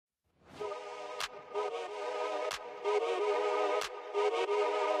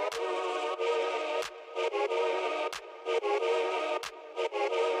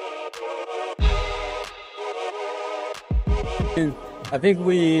I think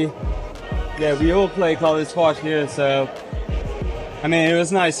we all play college squash here, so I mean it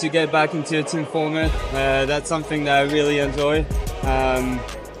was nice to get back into a team format. That's something that I really enjoy.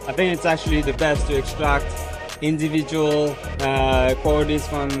 I think it's actually the best to extract individual qualities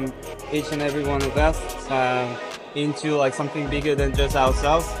from each and every one of us into like something bigger than just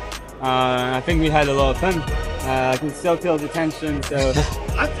ourselves. I think we had a lot of fun. I can still feel the tension. So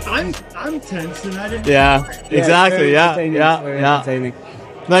I'm tense and I didn't. Yeah, exactly. Yeah. Entertaining.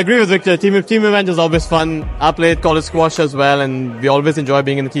 No, I agree with Victor. Team event is always fun. I played college squash as well, and we always enjoy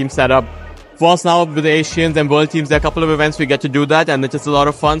being in the team setup. For us now with the Asians and world teams, there are a couple of events we get to do that, and it's just a lot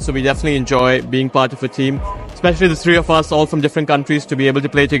of fun. So we definitely enjoy being part of a team, especially the three of us, all from different countries, to be able to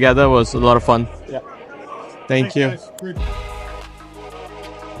play together was a lot of fun. Yeah. Thank you.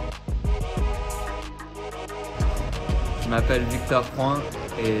 Je m'appelle Victor Crouin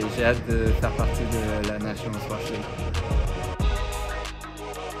et j'ai hâte de faire partie de la National Squash League.